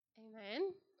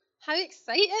How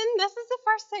exciting! This is the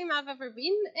first time I've ever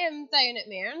been down at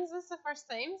Mearns. This is the first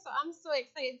time, so I'm so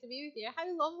excited to be with you. How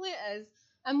lovely it is.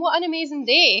 And what an amazing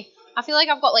day. I feel like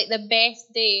I've got like the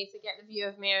best day to get the view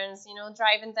of Mearns,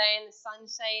 driving down, the sun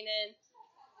shining.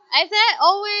 Is it?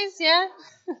 Always, yeah.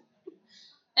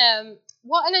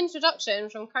 What an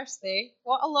introduction from Kirsty.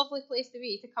 What a lovely place to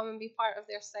be, to come and be part of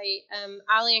their site.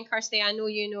 Ali and Kirsty, I know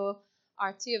you know,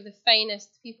 are two of the finest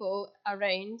people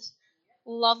around.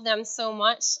 Love them so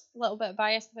much. A little bit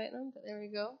biased about them, but there we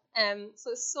go. So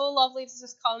it's so lovely to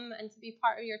just come and to be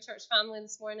part of your church family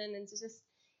this morning and to just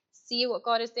see what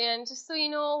God is doing. Just so you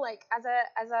know, like as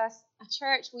a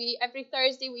church, we every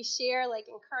Thursday we share like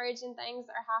encouraging things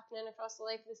that are happening across the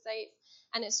life of the sites,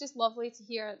 and it's just lovely to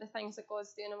hear the things that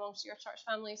God's doing amongst your church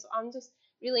family. So I'm just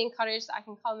really encouraged that I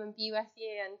can come and be with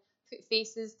you and put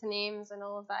faces to names and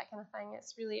all of that kind of thing.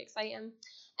 It's really exciting.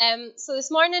 So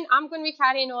this morning I'm going to be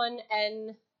carrying on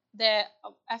in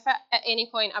if at any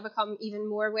point I become even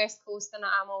more West Coast than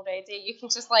I am already, you can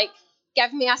just like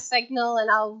give me a signal and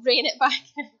I'll rein it back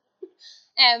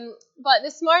in. But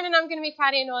this morning I'm going to be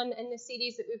carrying on in the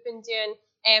series that we've been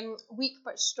doing, Weak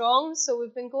but Strong. So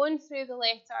we've been going through the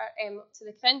letter to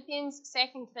the Corinthians,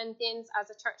 2 Corinthians as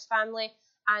a church family,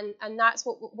 and that's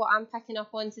what I'm picking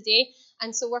up on today.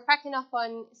 And so we're picking up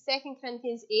on 2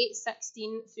 Corinthians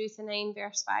 8:16 through to 9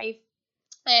 verse 5.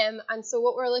 And so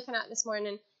what we're looking at this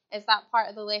morning is that part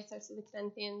of the letter to the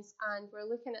Corinthians, and we're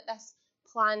looking at this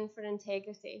plan for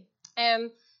integrity.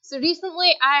 So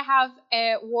recently I have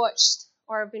watched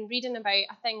or been reading about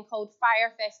a thing called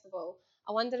Fire Festival.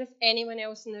 I wonder if anyone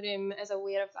else in the room is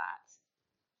aware of that.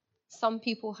 Some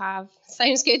people have.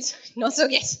 Sounds good. Not so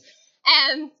good.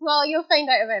 Well, you'll find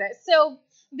out about it. So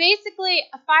basically,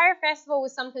 a fire festival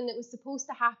was something that was supposed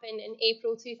to happen in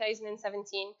April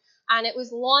 2017, and it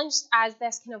was launched as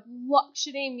this kind of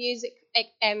luxury music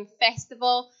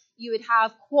festival. You would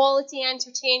have quality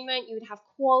entertainment, you would have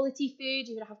quality food,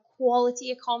 you would have quality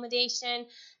accommodation.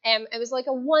 It was like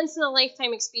a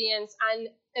once-in-a-lifetime experience, and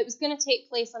it was going to take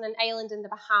place on an island in the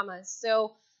Bahamas.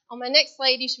 So on my next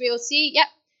slide, you should be able to see, yep.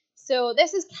 So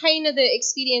this is kind of the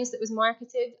experience that was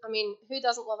marketed. I mean, who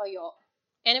doesn't love a yacht?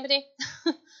 Anybody?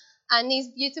 And these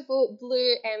beautiful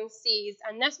blue seas.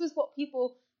 And this was what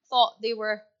people thought they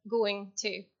were going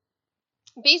to.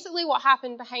 Basically, what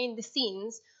happened behind the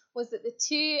scenes was that the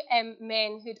two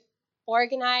men who'd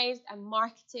organised and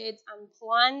marketed and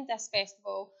planned this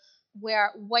festival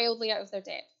were wildly out of their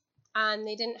depth. And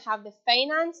they didn't have the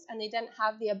finance and they didn't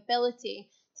have the ability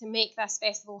to make this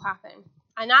festival happen.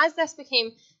 And as this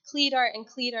became clearer and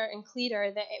clearer and clearer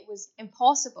that it was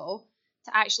impossible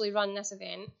to actually run this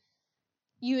event,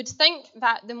 you would think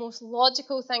that the most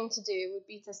logical thing to do would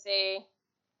be to say,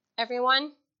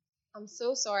 everyone, I'm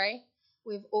so sorry,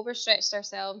 we've overstretched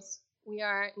ourselves, we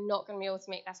are not going to be able to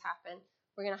make this happen,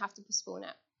 we're going to have to postpone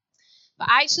it. But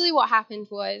actually what happened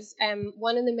was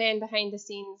one of the men behind the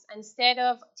scenes, instead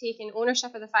of taking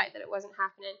ownership of the fact that it wasn't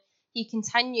happening, he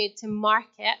continued to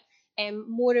market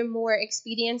more and more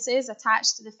experiences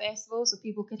attached to the festival, so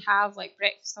people could have like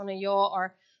breakfast on a yacht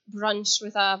or brunch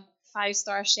with a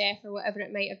 5-star chef or whatever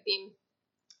it might have been.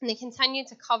 And they continued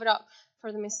to cover up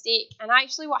for the mistake. And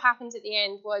actually what happened at the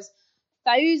end was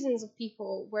thousands of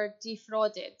people were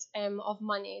defrauded of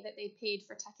money that they paid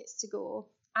for tickets to go.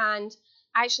 And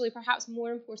actually, perhaps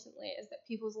more importantly, is that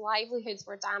people's livelihoods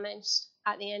were damaged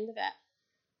at the end of it.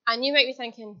 And you might be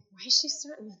thinking, why is she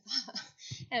starting with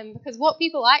that? Because what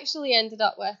people actually ended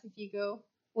up with, if you go,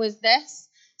 was this.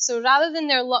 So rather than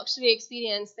their luxury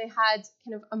experience, they had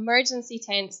kind of emergency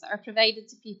tents that are provided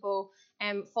to people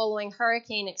following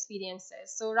hurricane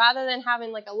experiences. So rather than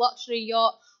having like a luxury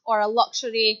yacht or a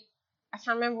luxury, I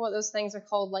can't remember what those things are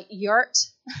called, like yurt,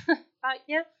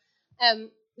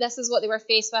 this is what they were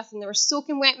faced with, and they were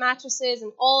soaking wet mattresses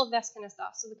and all of this kind of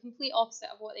stuff. So the complete opposite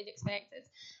of what they'd expected.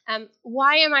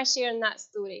 Why am I sharing that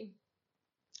story?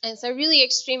 It's a really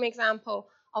extreme example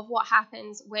of what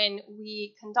happens when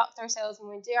we conduct ourselves,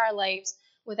 when we do our lives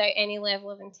without any level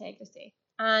of integrity.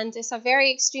 And it's a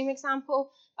very extreme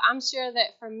example, but I'm sure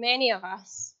that for many of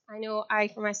us, I know I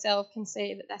for myself can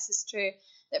say that this is true,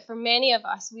 that for many of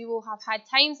us, we will have had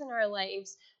times in our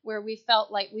lives where we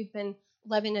felt like we've been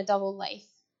living a double life,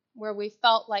 where we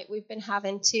felt like we've been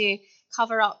having to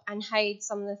cover up and hide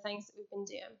some of the things that we've been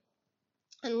doing.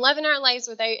 And living our lives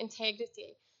without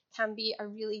integrity can be a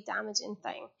really damaging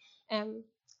thing.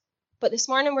 But this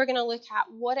morning we're going to look at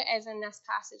what it is in this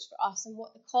passage for us and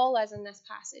what the call is in this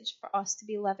passage for us to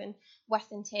be living with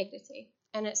integrity.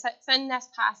 And it's in this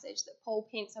passage that Paul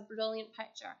paints a brilliant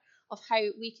picture of how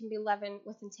we can be living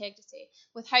with integrity,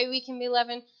 with how we can be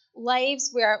living lives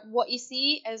where what you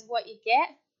see is what you get,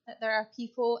 that there are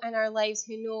people in our lives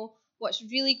who know what's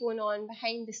really going on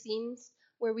behind the scenes,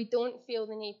 where we don't feel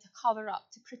the need to cover up,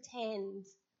 to pretend,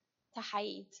 to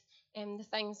hide the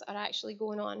things that are actually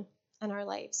going on in our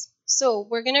lives. So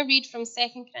we're going to read from 2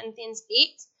 Corinthians 8.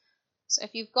 So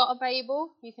if you've got a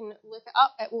Bible, you can look it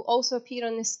up. It will also appear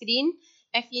on the screen.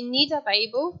 If you need a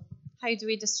Bible, how do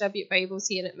we distribute Bibles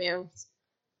here at Mearns?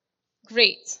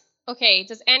 Great. Okay,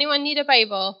 does anyone need a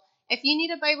Bible? If you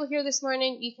need a Bible here this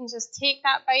morning, you can just take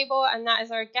that Bible, and that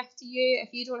is our gift to you.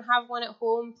 If you don't have one at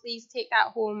home, please take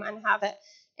that home and have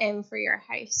it for your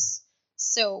house.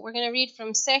 So we're going to read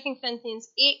from 2 Corinthians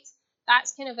 8.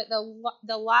 That's kind of at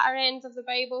the latter end of the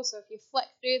Bible. So if you flick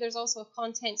through, there's also a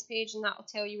contents page, and that will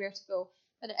tell you where to go.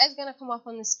 But it is going to come up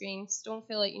on the screen, so don't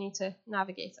feel like you need to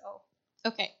navigate it all.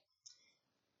 Okay.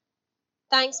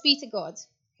 Thanks be to God,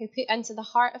 who put into the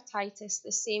heart of Titus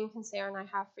the same concern I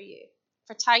have for you.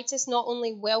 For Titus not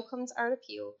only welcomed our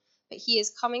appeal, but he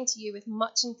is coming to you with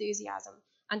much enthusiasm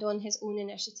and on his own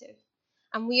initiative.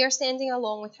 And we are sending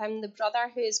along with him the brother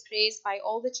who is praised by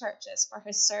all the churches for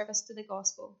his service to the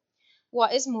gospel.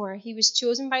 What is more, he was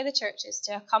chosen by the churches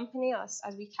to accompany us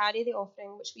as we carry the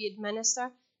offering which we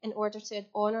administer in order to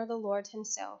honour the Lord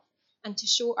himself and to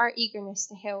show our eagerness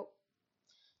to help.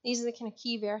 These are the kind of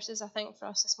key verses, I think, for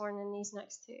us this morning in these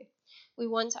next two. We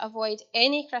want to avoid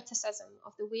any criticism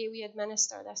of the way we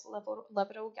administer this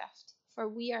liberal gift, for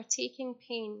we are taking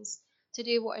pains to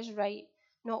do what is right,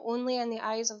 not only in the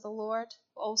eyes of the Lord,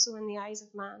 but also in the eyes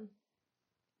of man.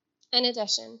 In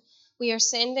addition, we are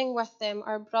sending with them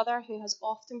our brother who has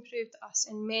often proved to us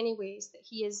in many ways that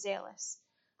he is zealous,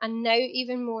 and now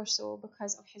even more so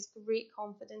because of his great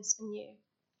confidence in you.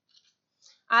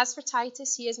 As for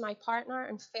Titus, he is my partner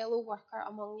and fellow worker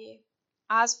among you.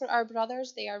 As for our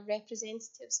brothers, they are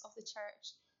representatives of the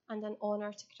church and an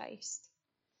honour to Christ.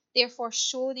 Therefore,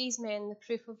 show these men the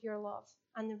proof of your love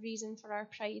and the reason for our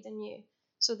pride in you,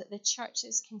 so that the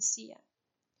churches can see it.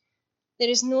 There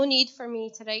is no need for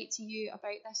me to write to you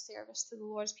about this service to the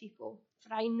Lord's people,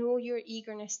 for I know your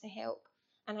eagerness to help,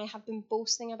 and I have been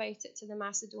boasting about it to the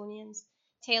Macedonians,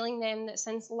 telling them that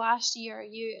since last year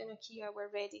you and Achaia were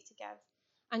ready to give,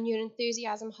 and your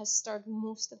enthusiasm has stirred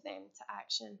most of them to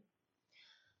action.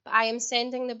 But I am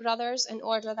sending the brothers in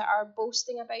order that our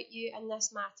boasting about you in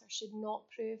this matter should not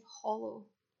prove hollow,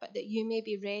 but that you may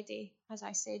be ready, as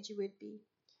I said you would be.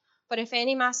 But if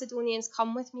any Macedonians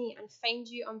come with me and find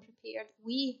you unprepared,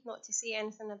 not to say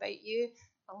anything about you,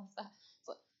 I love that.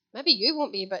 So maybe you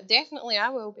won't be, but definitely I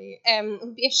will be.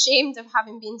 Will be ashamed of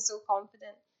having been so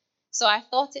confident. So I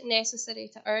thought it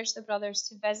necessary to urge the brothers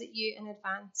to visit you in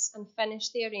advance and finish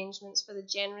the arrangements for the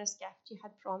generous gift you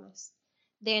had promised.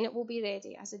 Then it will be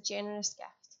ready as a generous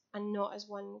gift and not as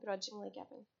one grudgingly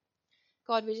given.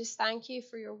 God, we just thank you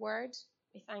for your word.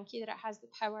 We thank you that it has the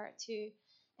power to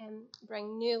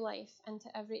bring new life into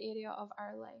every area of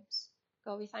our lives.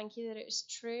 God, we thank you that it is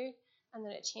true and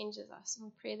that it changes us. And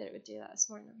we pray that it would do that this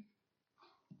morning.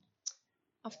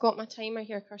 I've got my timer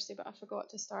here, Kirsty, but I forgot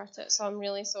to start it, so I'm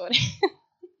really sorry.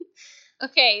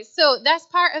 Okay, so this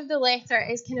part of the letter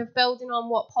is kind of building on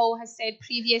what Paul has said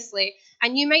previously.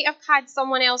 And you might have had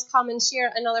someone else come and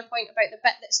share another point about the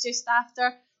bit that's just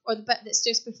after or the bit that's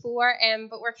just before,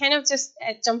 but we're kind of just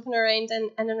jumping around in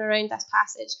and around this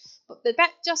passage. But the bit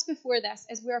just before this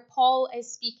is where Paul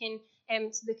is speaking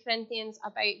to the Corinthians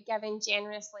about giving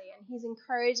generously, and he's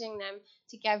encouraging them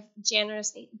to give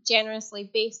generously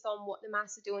based on what the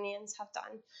Macedonians have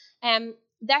done.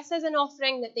 This is an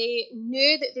offering that they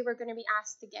knew that they were going to be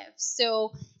asked to give.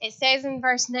 So it says in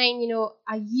verse 9,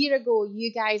 a year ago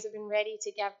you guys have been ready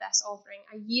to give this offering.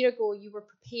 A year ago you were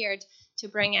prepared to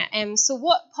bring it. So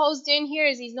what Paul's doing here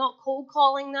is he's not cold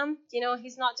calling them.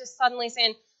 He's not just suddenly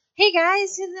saying, hey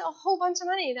guys, here's a whole bunch of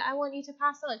money that I want you to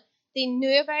pass on. They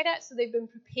knew about it, so they've been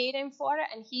preparing for it,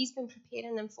 and he's been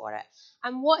preparing them for it.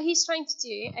 And what he's trying to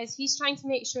do is he's trying to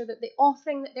make sure that the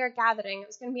offering that they're gathering, it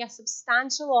was going to be a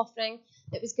substantial offering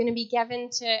that was going to be given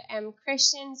to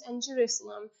Christians in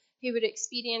Jerusalem who were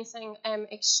experiencing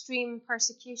extreme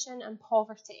persecution and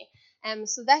poverty.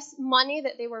 So this money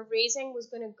that they were raising was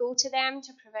going to go to them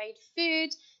to provide food,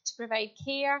 to provide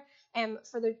care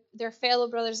for their fellow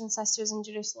brothers and sisters in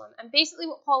Jerusalem. And basically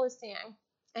what Paul is saying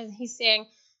is he's saying,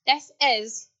 this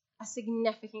is a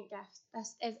significant gift.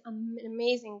 This is an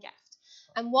amazing gift.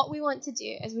 And what we want to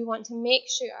do is we want to make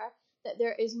sure that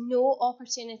there is no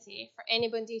opportunity for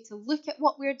anybody to look at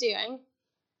what we're doing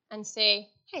and say,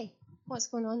 hey, what's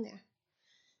going on there?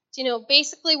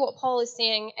 Basically what Paul is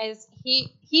saying is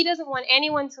he doesn't want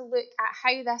anyone to look at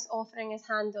how this offering is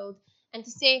handled and to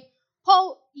say,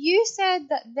 Paul, you said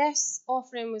that this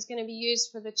offering was going to be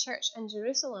used for the church in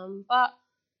Jerusalem, but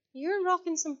you're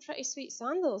rocking some pretty sweet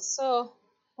sandals. So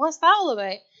what's that all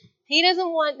about? He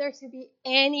doesn't want there to be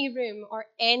any room or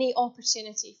any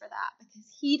opportunity for that, because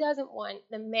he doesn't want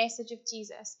the message of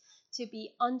Jesus to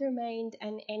be undermined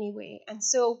in any way. And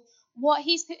so what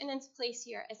he's putting into place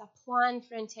here is a plan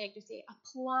for integrity,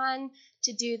 a plan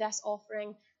to do this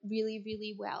offering really,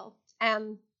 really well.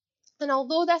 And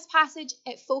although this passage,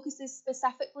 it focuses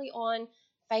specifically on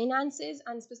finances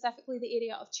and specifically the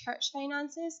area of church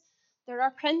finances, there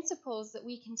are principles that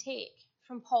we can take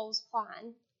from Paul's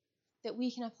plan that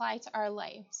we can apply to our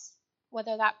lives,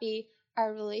 whether that be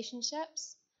our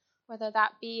relationships, whether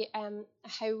that be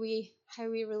how we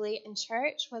relate in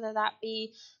church, whether that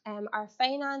be our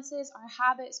finances, our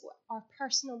habits, our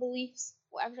personal beliefs,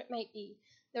 whatever it might be.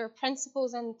 There are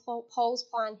principles in Paul's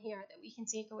plan here that we can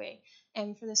take away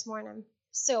for this morning.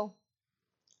 So,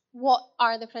 what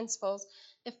are the principles?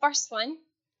 The first one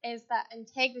is that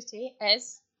integrity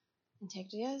is,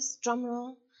 drum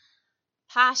roll,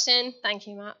 passion. Thank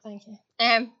you, Matt. Thank you.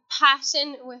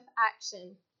 Passion with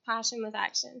action. Passion with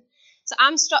action. So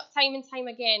I'm struck time and time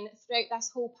again throughout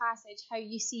this whole passage how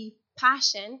you see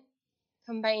passion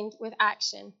combined with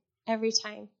action every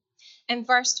time. In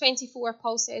verse 24,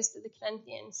 Paul says to the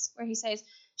Corinthians, where he says,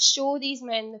 show these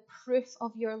men the proof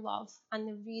of your love and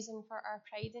the reason for our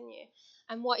pride in you.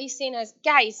 And what he's saying is,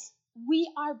 guys,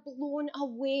 we are blown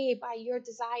away by your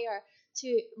desire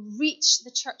to reach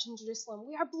the church in Jerusalem.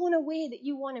 We are blown away that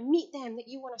you want to meet them, that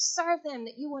you want to serve them,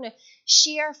 that you want to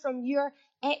share from your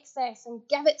excess and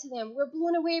give it to them. We're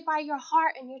blown away by your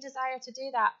heart and your desire to do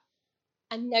that.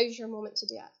 And now's your moment to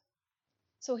do it.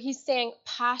 So he's saying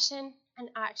passion and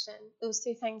action, those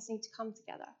two things need to come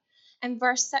together. In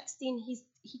verse 16,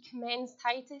 he commends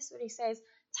Titus, where he says,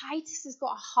 Titus has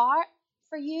got a heart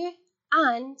for you,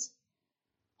 and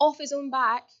off his own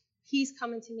back, he's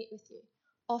coming to meet with you.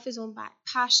 Off his own back,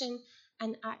 passion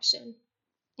and action.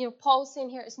 You know, Paul's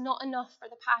saying here it's not enough for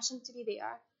the passion to be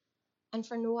there and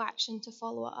for no action to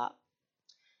follow it up.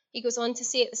 He goes on to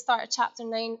say at the start of chapter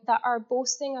 9 that our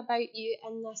boasting about you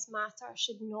in this matter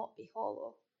should not be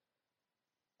hollow.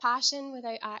 Passion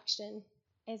without action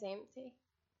is empty.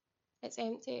 It's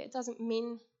empty. It doesn't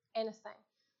mean anything.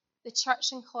 The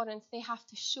church in Corinth, they have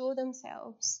to show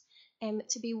themselves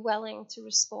to be willing to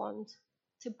respond,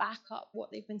 to back up what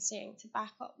they've been saying, to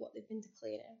back up what they've been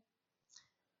declaring.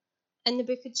 In the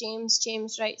book of James,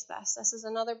 James writes this. This is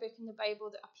another book in the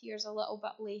Bible that appears a little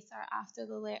bit later after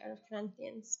the letter of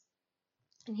Corinthians.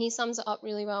 And he sums it up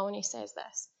really well when he says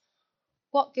this.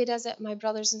 What good is it, my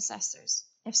brothers and sisters,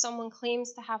 if someone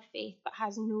claims to have faith but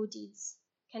has no deeds?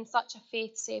 Can such a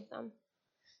faith save them?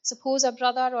 Suppose a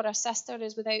brother or a sister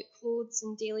is without clothes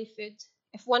and daily food.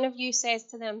 If one of you says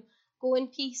to them, go in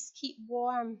peace, keep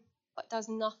warm, but does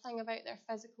nothing about their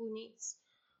physical needs,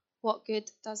 what good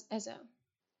is it?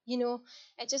 You know,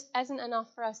 it just isn't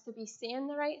enough for us to be saying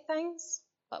the right things,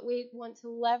 but we want to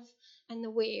live in the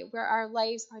way where our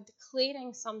lives are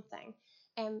declaring something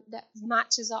that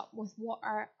matches up with what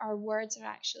our words are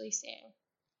actually saying.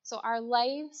 So our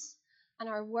lives and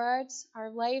our words, our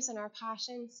lives and our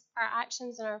passions, our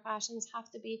actions and our passions have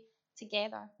to be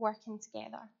together, working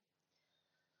together.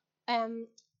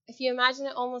 If you imagine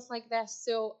it almost like this,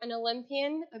 so an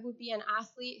Olympian would be an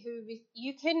athlete who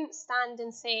you couldn't stand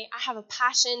and say, I have a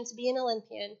passion to be an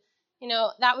Olympian. You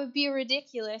know, that would be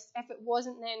ridiculous if it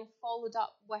wasn't then followed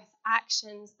up with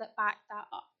actions that back that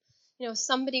up. You know,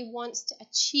 somebody wants to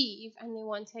achieve and they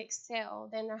want to excel,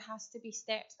 then there has to be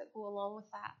steps that go along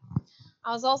with that.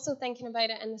 I was also thinking about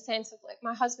it in the sense of like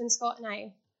my husband Scott and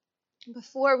I,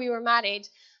 before we were married,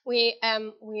 we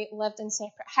lived in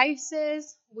separate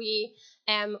houses. We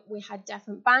had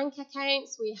different bank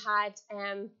accounts. We had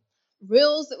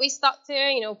rules that we stuck to.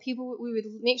 You know, we would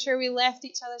make sure we left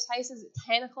each other's houses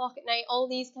at 10 o'clock at night. All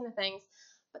these kind of things.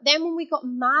 But then when we got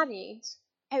married,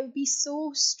 it would be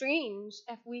so strange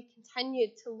if we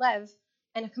continued to live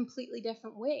in a completely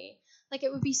different way. Like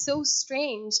it would be so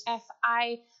strange if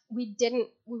we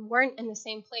weren't in the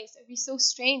same place. It would be so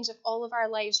strange if all of our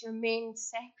lives remained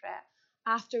separate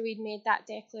after we'd made that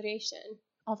declaration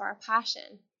of our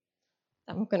passion.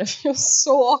 I'm going to feel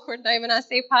so awkward now when I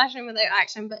say passion without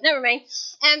action, but never mind.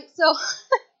 So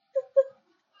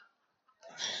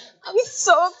I'm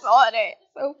so sorry.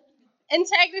 So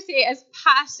integrity is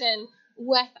passion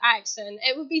with action.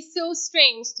 It would be so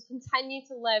strange to continue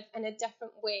to live in a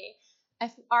different way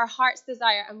if our heart's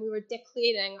desire and we were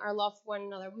declaring our love for one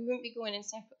another. We wouldn't be going in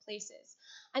separate places.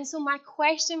 And so my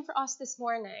question for us this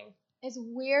morning is,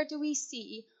 where do we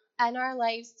see in our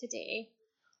lives today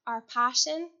our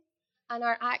passion and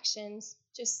our actions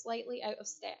just slightly out of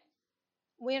step?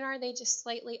 Where are they just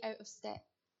slightly out of step?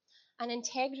 And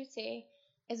integrity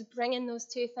is bringing those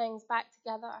two things back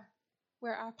together,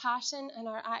 where our passion and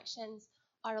our actions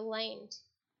are aligned.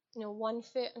 One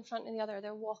foot in front of the other,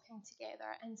 they're walking together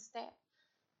in step.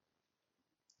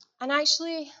 And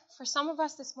actually, for some of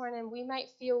us this morning, we might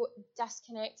feel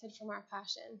disconnected from our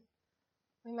passion.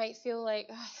 We might feel like,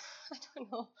 I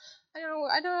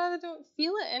don't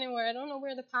feel it anymore. I don't know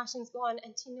where the passion's gone.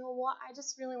 And do you know what? I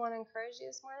just really want to encourage you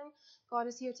this morning. God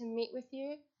is here to meet with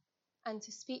you and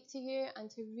to speak to you and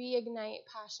to reignite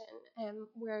passion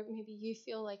where maybe you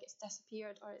feel like it's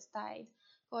disappeared or it's died.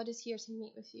 God is here to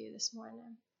meet with you this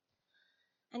morning.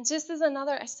 And just as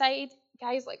another aside,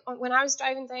 guys, like when I was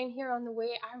driving down here on the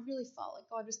way, I really felt like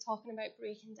God was talking about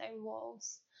breaking down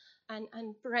walls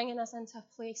and bringing us into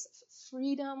a place of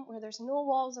freedom where there's no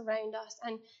walls around us.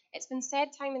 And it's been said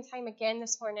time and time again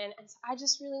this morning. And so I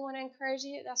just really want to encourage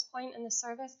you at this point in the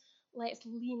service, let's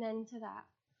lean into that.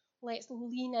 Let's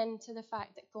lean into the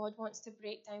fact that God wants to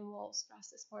break down walls for us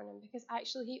this morning, because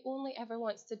actually he only ever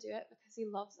wants to do it because he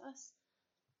loves us,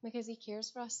 because he cares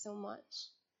for us so much.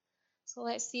 So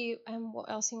let's see what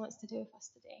else he wants to do with us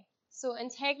today. So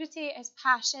integrity is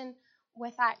passion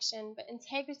with action, but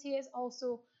integrity is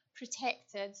also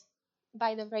protected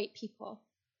by the right people.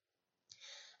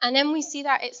 And then we see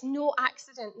that it's no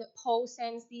accident that Paul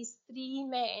sends these 3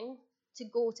 men to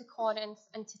go to Corinth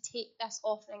and to take this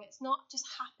offering. It's not just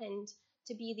happened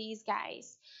to be these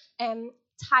guys.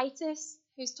 Titus,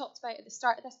 who's talked about at the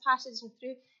start of this passage and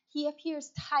through, he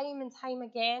appears time and time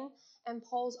again in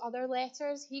Paul's other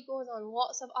letters. He goes on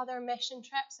lots of other mission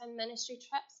trips and ministry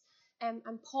trips,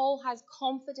 and Paul has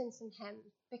confidence in him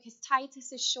because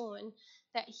Titus has shown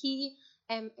that he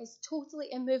is totally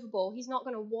immovable. He's not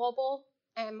going to wobble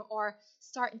or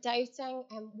start doubting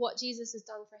what Jesus has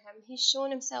done for him. He's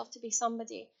shown himself to be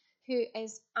somebody who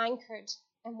is anchored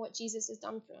in what Jesus has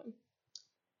done for him.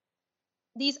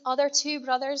 These other 2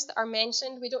 brothers that are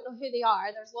mentioned, we don't know who they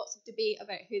are. There's lots of debate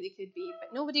about who they could be,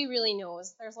 but nobody really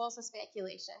knows. There's lots of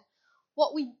speculation.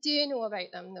 What we do know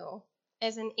about them, though,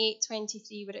 is in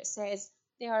 8:23, where it says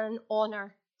they are an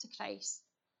honour to Christ.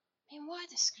 I mean, what a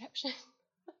description.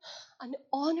 An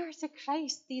honour to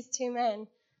Christ, these 2 men.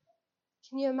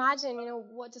 Can you imagine,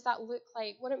 what does that look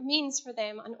like? What it means for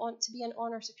them to be an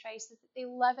honour to Christ is that they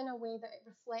live in a way that it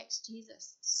reflects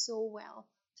Jesus so well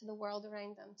to the world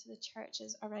around them, to the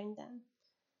churches around them.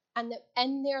 And that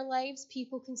in their lives,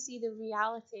 people can see the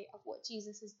reality of what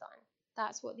Jesus has done.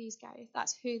 That's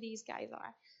who these guys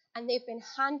are. And they've been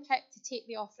handpicked to take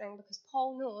the offering because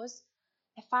Paul knows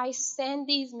if I send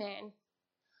these men,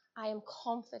 I am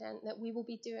confident that we will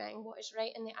be doing what is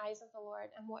right in the eyes of the Lord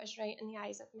and what is right in the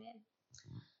eyes of men.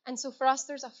 And so for us,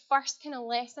 there's a first kind of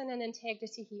lesson in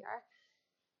integrity here,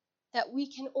 that we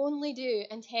can only do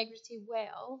integrity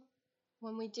well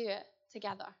when we do it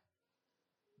together.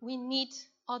 We need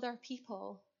other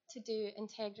people to do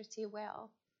integrity well.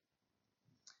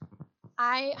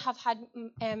 I have had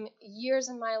years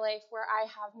in my life where I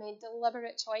have made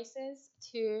deliberate choices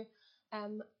to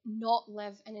not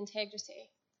live in integrity.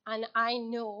 And I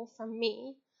know for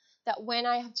me that when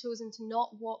I have chosen to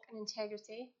not walk in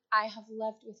integrity, I have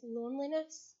lived with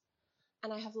loneliness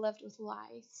and I have lived with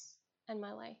lies in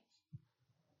my life.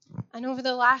 And over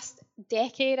the last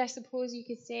decade, I suppose you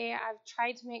could say, I've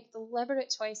tried to make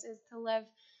deliberate choices to live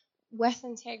with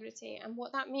integrity. And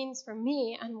what that means for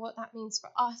me and what that means for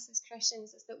us as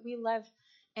Christians is that we live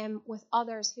with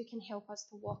others who can help us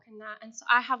to walk in that. And so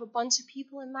I have a bunch of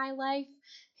people in my life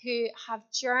who have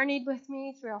journeyed with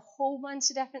me through a whole bunch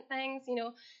of different things.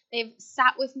 They've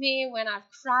sat with me when I've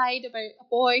cried about a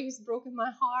boy who's broken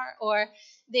my heart, or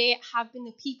they have been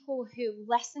the people who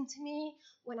listen to me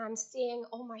when I'm saying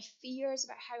all my fears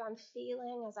about how I'm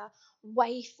feeling as a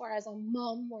wife or as a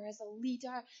mum or as a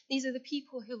leader. These are the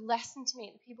people who listen to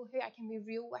me, the people who I can be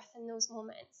real with in those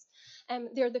moments.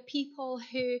 They're the people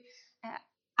who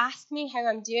ask me how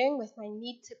I'm doing with my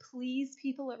need to please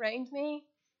people around me.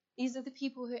 These are the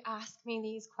people who ask me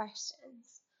these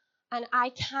questions. And I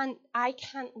can't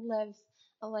live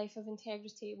a life of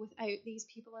integrity without these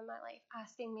people in my life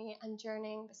asking me and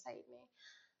journeying beside me.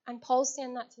 And Paul's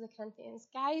saying that to the Corinthians.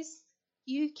 Guys,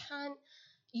 you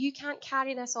can't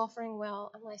carry this offering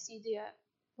well unless you do it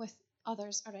with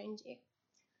others around you.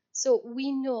 So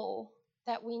we know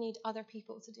that we need other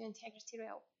people to do integrity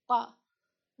well, but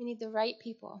we need the right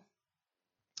people.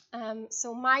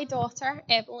 So my daughter,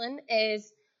 Evelyn,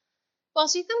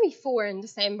 she's going to be 4 in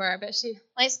December, but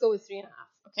let's go with 3.5,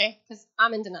 okay? Because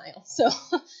I'm in denial. So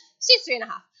she's 3.5.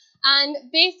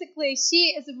 And basically,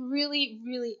 she is really,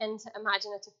 really into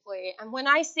imaginative play. And when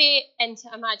I say into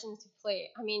imaginative play,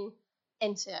 I mean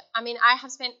into it. I mean, I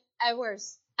have spent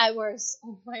hours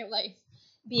of my life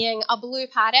being a blue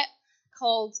parrot,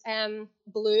 called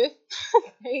Blue.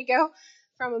 There you go.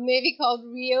 From a movie called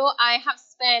Rio. I have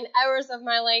spent hours of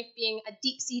my life being a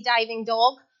deep sea diving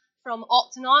dog from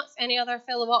Octonauts. Any other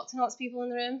fellow Octonauts people in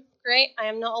the room? Great, I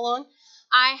am not alone.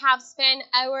 I have spent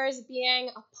hours being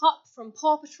a pup from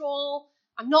Paw Patrol.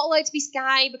 I'm not allowed to be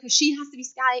Skye because she has to be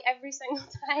Skye every single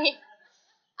time.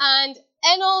 And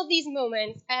in all these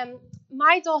moments,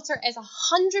 my daughter is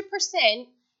 100%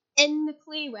 in the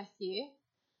play with you,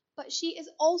 but she is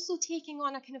also taking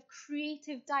on a kind of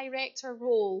creative director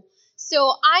role.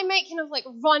 So I might kind of like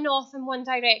run off in one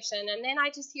direction, and then I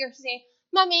just hear her say,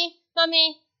 "Mummy,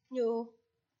 Mummy, no."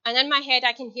 And in my head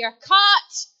I can hear,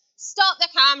 "Cut! Stop the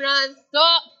cameras!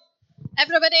 Stop!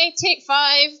 Everybody, take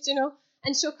 5,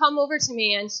 And she'll come over to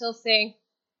me and she'll say,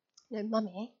 "Now,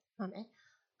 Mummy,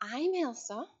 I'm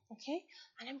Elsa, okay?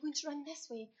 And I'm going to run this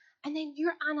way. And then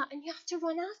you're Anna, and you have to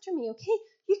run after me, okay?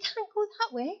 You can't go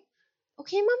that way.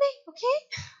 Okay, Mummy?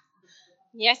 Okay?"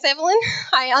 Yes, Evelyn,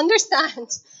 I understand.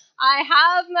 I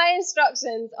have my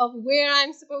instructions of where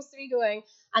I'm supposed to be going,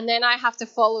 and then I have to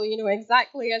follow,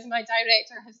 exactly as my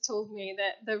director has told me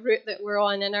that the route that we're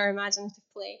on in our imaginative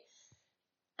play.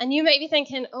 And you might be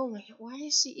thinking, "Oh my God, why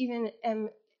is she even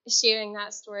sharing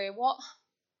that story?" What?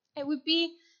 It would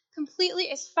be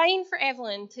it's fine for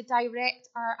Evelyn to direct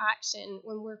our action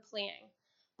when we're playing,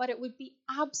 but it would be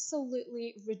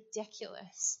absolutely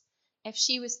ridiculous if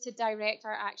she was to direct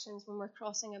our actions when we're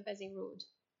crossing a busy road,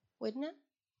 wouldn't it?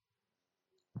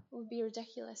 It would be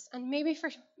ridiculous. And maybe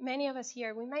for many of us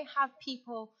here, we might have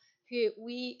people who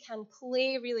we can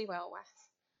play really well with.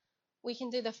 We can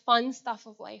do the fun stuff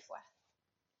of life with.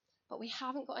 But we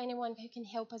haven't got anyone who can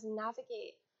help us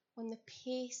navigate when the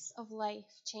pace of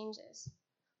life changes,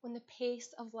 when the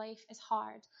pace of life is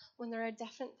hard, when there are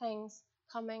different things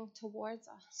coming towards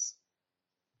us.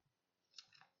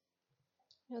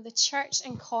 The church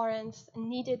in Corinth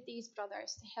needed these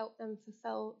brothers to help them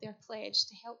fulfill their pledge,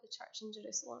 to help the church in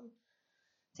Jerusalem,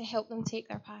 to help them take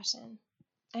their passion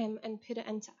and put it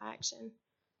into action.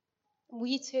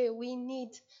 We too, we need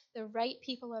the right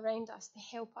people around us to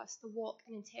help us to walk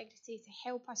in integrity, to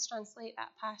help us translate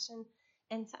that passion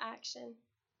into action.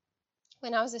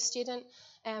 When I was a student,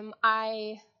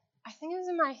 I think it was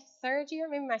in my 3rd year,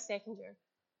 maybe my 2nd year,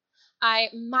 I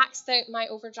maxed out my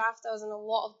overdraft. I was in a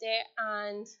lot of debt,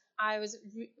 and I was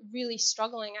really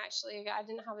struggling, actually. I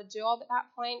didn't have a job at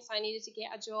that point, so I needed to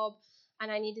get a job,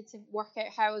 and I needed to work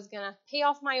out how I was going to pay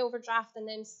off my overdraft and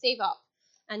then save up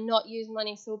and not use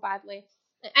money so badly.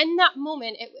 In that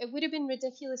moment, it would have been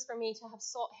ridiculous for me to have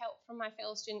sought help from my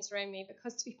fellow students around me,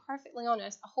 because, to be perfectly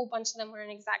honest, a whole bunch of them were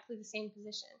in exactly the same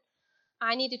position.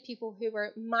 I needed people who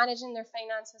were managing their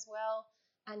finances well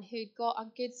and who got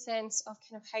a good sense of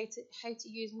kind of how to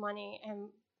use money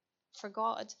for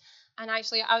God. And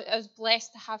actually, I was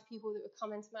blessed to have people that would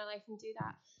come into my life and do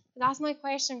that. But that's my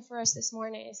question for us this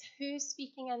morning: is who's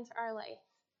speaking into our life?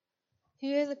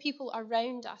 Who are the people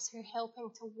around us who are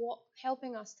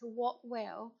helping us to walk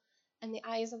well in the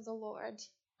eyes of the Lord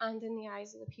and in the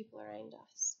eyes of the people around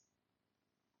us?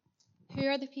 Who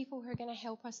are the people who are going to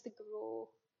help us to grow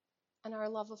in our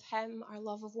love of Him, our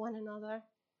love of one another,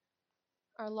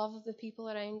 our love of the people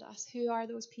around us? Who are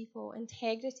those people?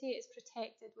 Integrity is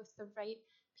protected with the right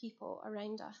people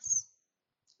around us.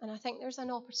 And I think there's an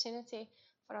opportunity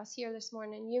for us here this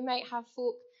morning. You might have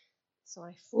folk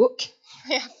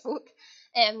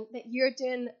that you're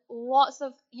doing lots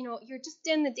of, you're just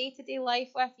doing the day-to-day life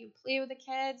with. You play with the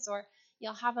kids, or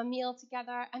you'll have a meal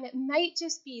together, and it might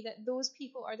just be that those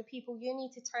people are the people you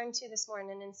need to turn to this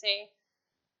morning and say,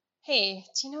 "Hey,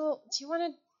 do you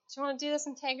want to do this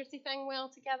integrity thing well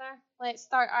together? Let's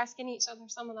start asking each other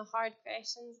some of the hard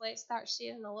questions. Let's start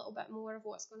sharing a little bit more of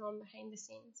what's going on behind the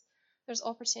scenes." There's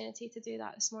opportunity to do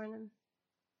that this morning.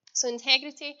 So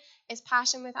integrity is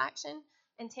passion with action.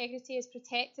 Integrity is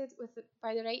protected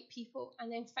by the right people.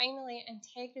 And then finally,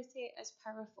 integrity is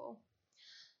powerful.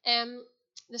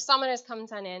 The summer has come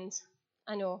to an end.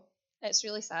 I know, it's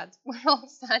really sad. We're all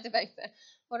sad about it.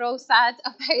 We're all sad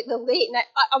about the late night.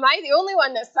 Am I the only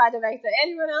one that's sad about it?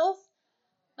 Anyone else?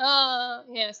 Oh,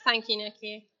 yes. Thank you,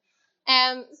 Nikki.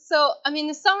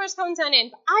 The summer's come to an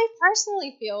end, but I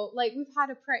personally feel like we've had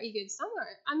a pretty good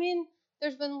summer.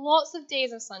 There's been lots of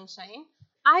days of sunshine.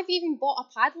 I've even bought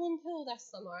a paddling pool this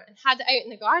summer and had it out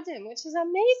in the garden, which is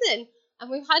amazing.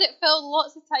 And we've had it filled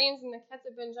lots of times, and the kids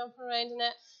have been jumping around in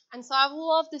it. And so I've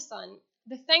loved the sun.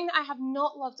 The thing that I have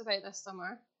not loved about this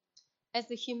summer is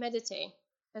the humidity.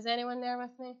 Is anyone there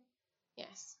with me?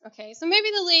 Yes. Okay, so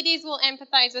maybe the ladies will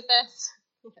empathize with this.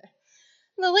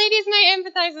 The ladies might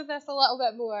empathize with this a little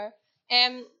bit more.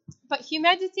 But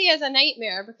humidity is a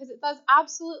nightmare because it does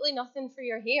absolutely nothing for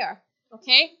your hair,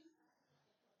 okay?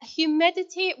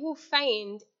 Humidity will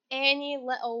find any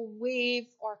little wave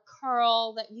or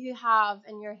curl that you have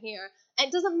in your hair.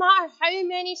 It doesn't matter how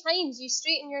many times you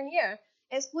straighten your hair,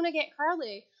 it's going to get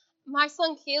curly. My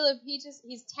son Caleb,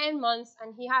 he's 10 months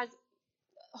and he has,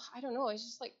 I don't know, it's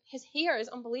just like his hair is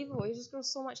unbelievable. He just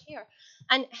grows so much hair.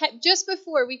 And just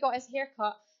before we got his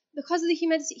haircut, because of the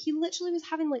humidity, he literally was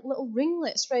having like little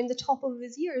ringlets around the top of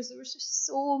his ears. There was just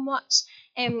so much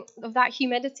of that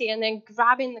humidity, and then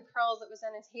grabbing the curls that was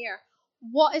in his hair.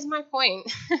 What is my point?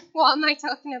 What am I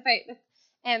talking about?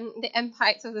 The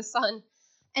impact of the sun.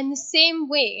 In the same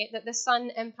way that the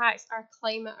sun impacts our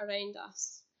climate around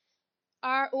us,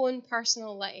 our own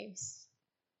personal lives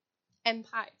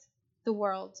impact the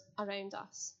world around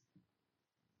us.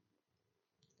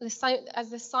 As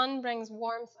the sun brings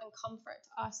warmth and comfort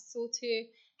to us, so too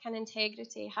can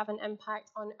integrity have an impact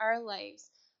on our lives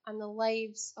and the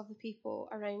lives of the people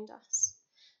around us.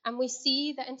 And we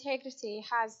see that integrity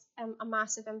has a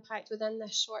massive impact within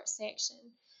this short section.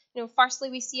 Firstly,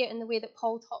 we see it in the way that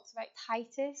Paul talks about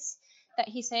Titus, that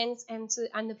he sends, and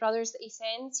the brothers that he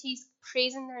sends. He's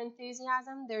praising their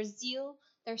enthusiasm, their zeal,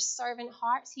 their servant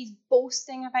hearts. He's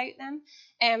boasting about them,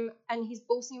 and he's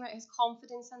boasting about his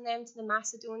confidence in them to the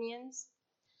Macedonians.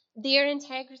 Their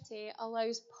integrity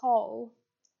allows Paul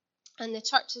and the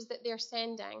churches that they're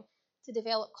sending to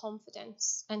develop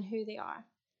confidence in who they are.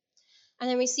 And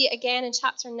then we see it again in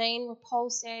chapter 9 where Paul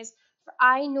says, "For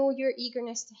I know your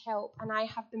eagerness to help, and I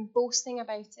have been boasting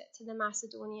about it to the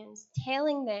Macedonians,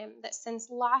 telling them that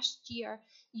since last year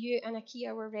you and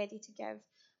Achaia were ready to give,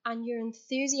 and your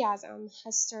enthusiasm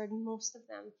has stirred most of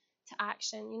them to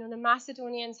action." The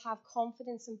Macedonians have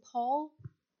confidence in Paul,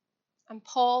 and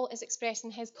Paul is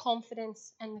expressing his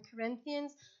confidence in the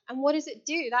Corinthians. And what does it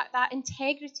do? That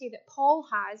integrity that Paul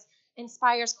has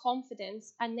inspires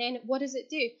confidence, and then what does it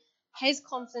do? His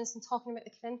confidence in talking about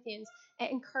the Corinthians,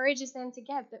 it encourages them to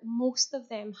give, that most of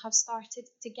them have started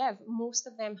to give. Most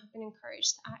of them have been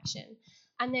encouraged to action.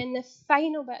 And then the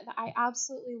final bit that I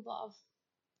absolutely love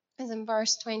is in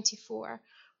verse 24,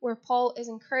 where Paul is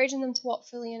encouraging them to walk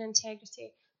fully in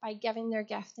integrity by giving their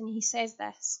gift. And he says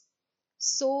this,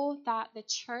 so that the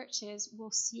churches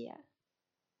will see it.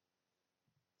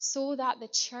 So that the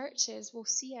churches will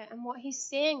see it. And what he's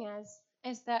saying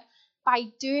is that by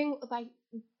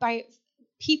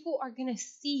people are going to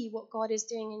see what God is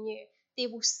doing in you. They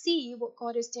will see what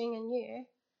God is doing in you,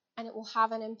 and it will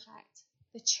have an impact.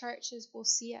 The churches will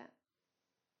see it.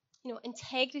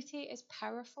 Integrity is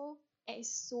powerful. It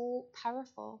is so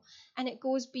powerful, and it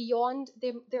goes beyond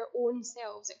their own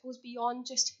selves. It goes beyond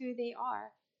just who they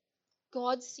are.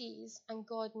 God sees and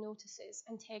God notices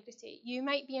integrity. You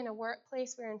might be in a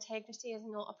workplace where integrity is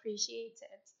not appreciated.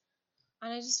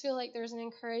 And I just feel like there's an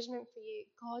encouragement for you.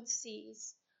 God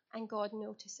sees and God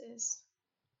notices.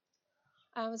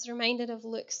 I was reminded of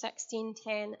Luke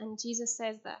 16:10, and Jesus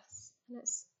says this, and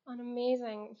it's an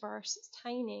amazing verse. It's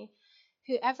tiny.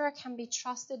 Whoever can be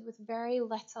trusted with very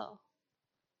little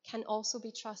can also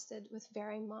be trusted with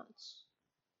very much.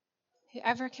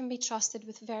 Whoever can be trusted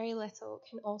with very little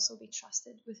can also be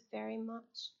trusted with very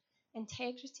much.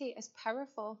 Integrity is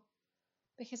powerful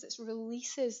because it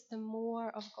releases the more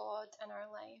of God in our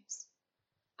lives.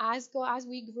 As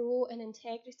we grow in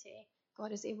integrity,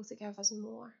 God is able to give us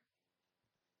more.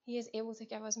 He is able to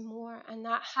give us more, and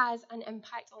that has an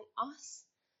impact on us,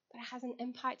 but it has an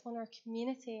impact on our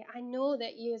community. I know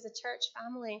that you as a church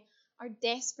family are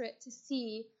desperate to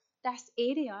see this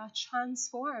area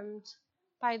transformed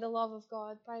by the love of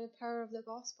God, by the power of the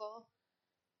gospel.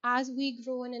 As we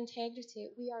grow in integrity,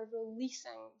 we are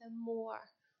releasing the more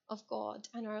of God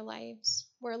in our lives.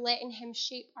 We're letting him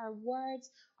shape our words,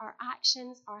 our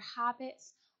actions, our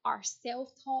habits, our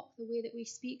self-talk, the way that we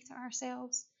speak to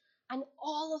ourselves. And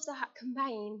all of that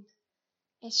combined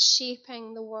is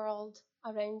shaping the world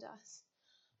around us.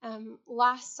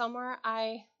 Last summer,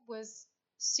 I was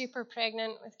super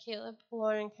pregnant with Caleb.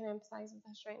 Lauren can empathize with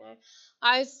this right now.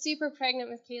 I was super pregnant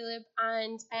with Caleb,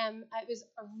 and it was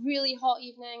a really hot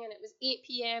evening, and it was 8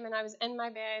 p.m., and I was in my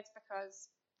bed because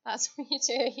that's what you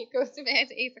do. You go to bed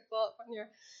at 8 o'clock when you're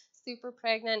super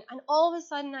pregnant. And all of a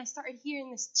sudden, I started hearing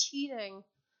this cheering,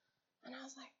 and I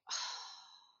was like,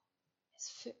 oh, it's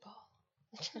football.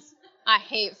 I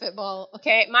hate football.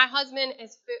 Okay, my husband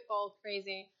is football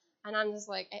crazy, and I'm just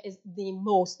like, it is the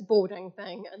most boring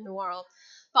thing in the world.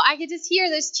 But I could just hear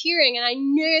this cheering, and I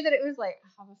knew that it was like, I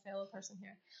have a fellow person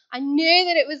here. I knew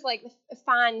that it was like the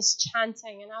fans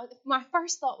chanting, and my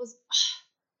first thought was,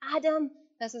 oh, Adam,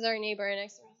 this is our neighbor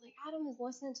next door. I was like, Adam is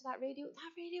listening to that radio.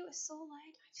 That radio is so loud.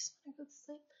 I just want to go to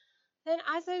sleep. Then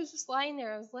as I was just lying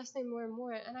there, I was listening more and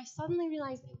more, and I suddenly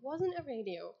realised it wasn't a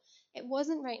radio. It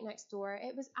wasn't right next door.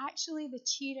 It was actually the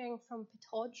cheering from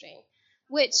Pittodrie,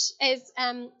 which is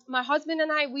my husband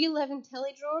and I, we live in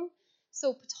Tillydrone.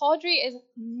 So Pittodrie is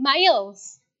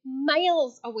miles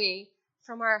away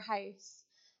from our house.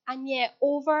 And yet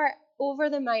over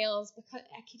the miles, because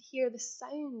I could hear the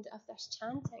sound of this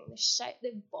chanting, the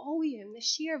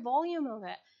sheer volume of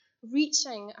it,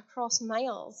 reaching across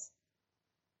miles.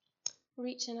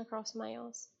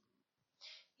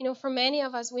 For many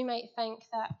of us, we might think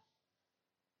that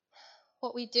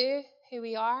what we do, who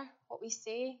we are, what we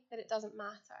say, that it doesn't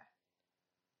matter.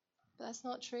 But that's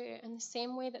not true. In the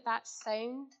same way that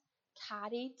sound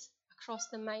carried across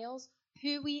the miles,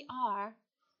 who we are,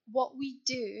 what we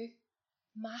do,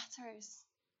 matters.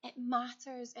 It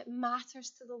matters. It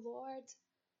matters to the Lord.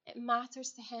 It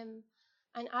matters to Him.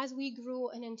 And as we grow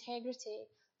in integrity,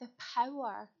 the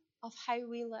power of how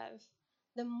we live,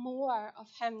 the more of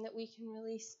Him that we can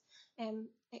release,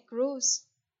 it grows.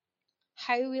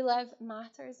 How we live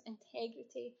matters.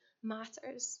 Integrity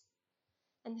matters.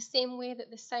 In the same way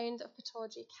that the sound of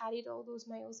Pittodrie carried all those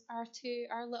miles, our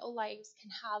little lives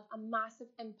can have a massive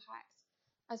impact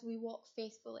as we walk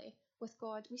faithfully with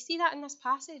God. We see that in this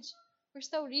passage. We're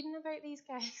still reading about these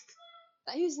guys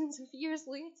thousands of years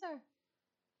later.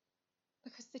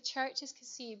 Because the churches could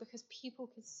see, because people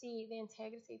could see the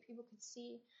integrity, people could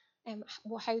see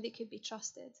how they could be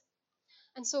trusted.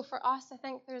 And so for us, I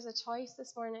think there's a choice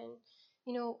this morning.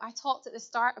 I talked at the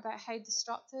start about how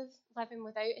destructive living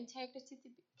without integrity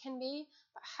can be,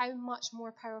 but how much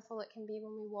more powerful it can be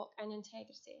when we walk in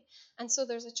integrity. And so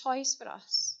there's a choice for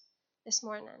us this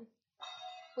morning.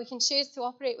 We can choose to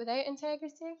operate without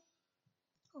integrity,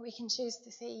 or we can choose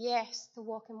to say yes to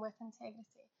walking with integrity.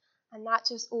 And that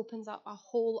just opens up a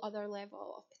whole other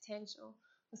level of potential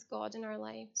with God in our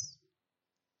lives.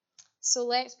 So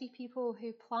let's be people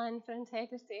who plan for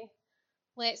integrity.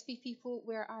 Let's be people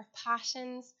where our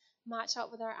passions match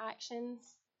up with our actions,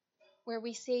 where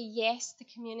we say yes to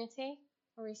community,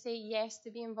 where we say yes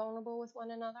to being vulnerable with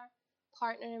one another,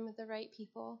 partnering with the right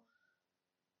people.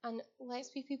 And let's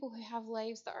be people who have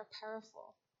lives that are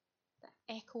powerful, that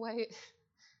echo out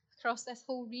across this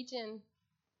whole region.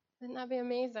 Wouldn't that be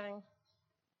amazing?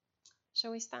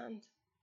 Shall we stand?